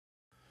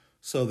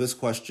So this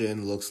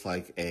question looks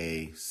like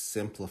a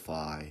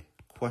simplify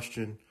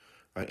question,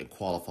 right? It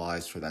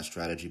qualifies for that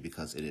strategy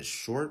because it is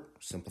short.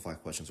 Simplify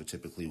questions are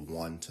typically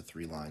 1 to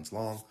 3 lines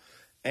long,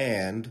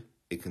 and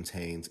it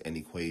contains an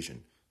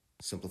equation.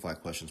 Simplify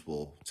questions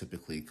will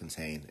typically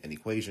contain an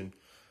equation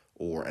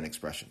or an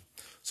expression.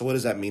 So what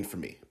does that mean for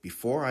me?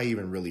 Before I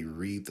even really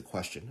read the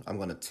question, I'm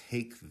going to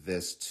take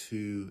this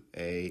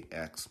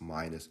 2ax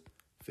minus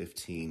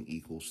 15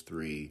 equals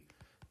 3,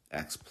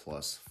 x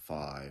plus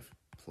 5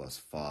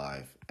 plus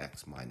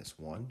 5x minus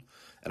 1,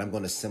 and I'm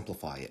going to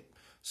simplify it.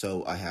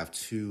 So I have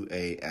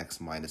 2ax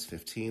minus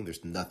 15.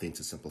 There's nothing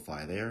to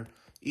simplify there.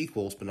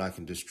 Equals, but now I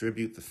can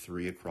distribute the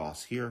 3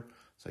 across here.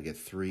 So I get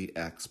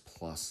 3x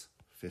plus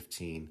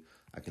 15.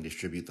 I can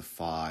distribute the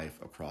 5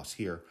 across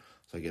here.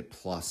 So I get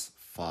plus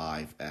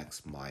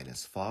 5x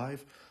minus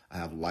 5. I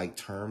have like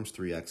terms,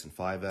 3x and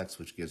 5x,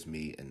 which gives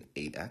me an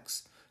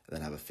 8x. And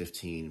then I have a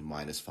 15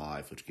 minus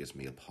 5, which gives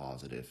me a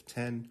positive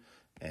 10.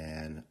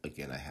 And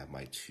again, I have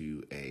my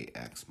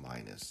 2ax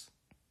minus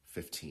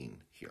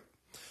 15 here.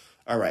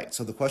 All right,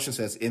 so the question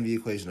says, in the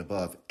equation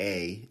above,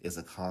 a is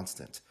a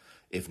constant.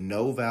 If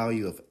no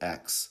value of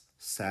x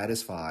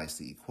satisfies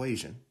the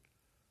equation,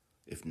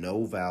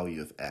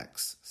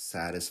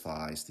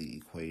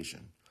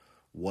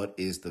 what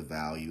is the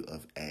value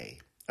of a?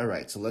 All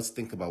right, so let's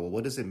think about, well,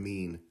 what does it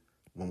mean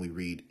when we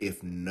read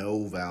if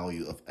no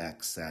value of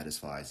x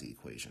satisfies the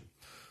equation?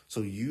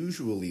 So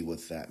usually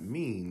what that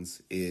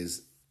means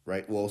is,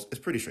 right, well, it's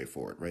pretty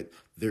straightforward, right?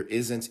 There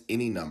isn't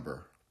any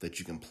number that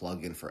you can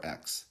plug in for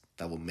x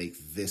that will make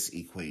this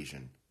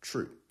equation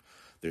true.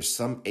 There's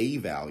some a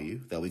value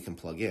that we can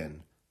plug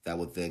in that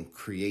would then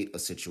create a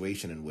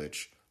situation in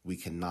which we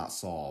cannot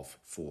solve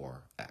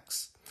for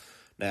x.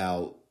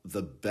 Now,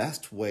 the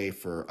best way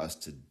for us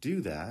to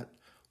do that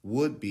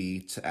would be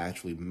to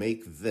actually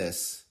make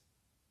this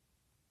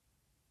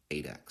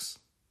 8x.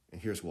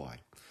 And here's why.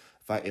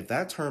 If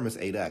that term is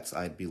 8x,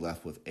 I'd be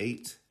left with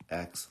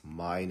 8x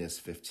minus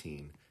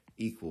 15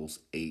 equals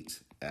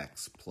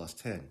 8x plus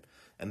 10.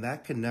 And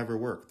that can never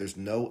work. There's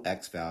no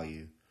x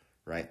value,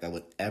 right, that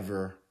would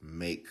ever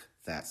make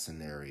that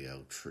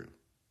scenario true.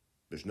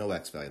 There's no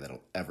x value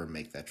that'll ever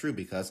make that true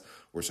because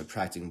we're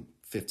subtracting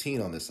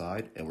 15 on this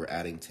side and we're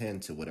adding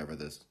 10 to whatever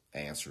this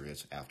answer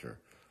is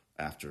after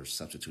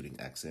substituting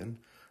x in.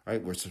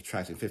 Right? We're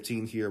subtracting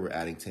 15 here, we're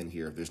adding 10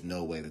 here. There's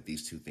no way that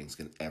these two things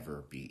can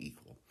ever be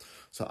equal.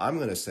 So I'm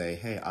going to say,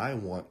 hey, I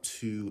want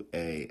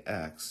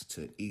 2ax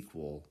to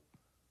equal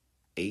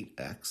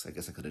 8x. I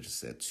guess I could have just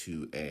said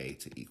 2a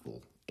to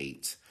equal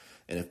 8.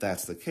 And if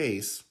that's the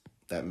case,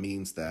 that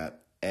means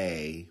that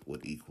a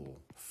would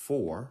equal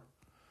 4.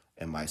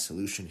 And my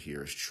solution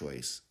here is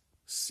choice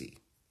C.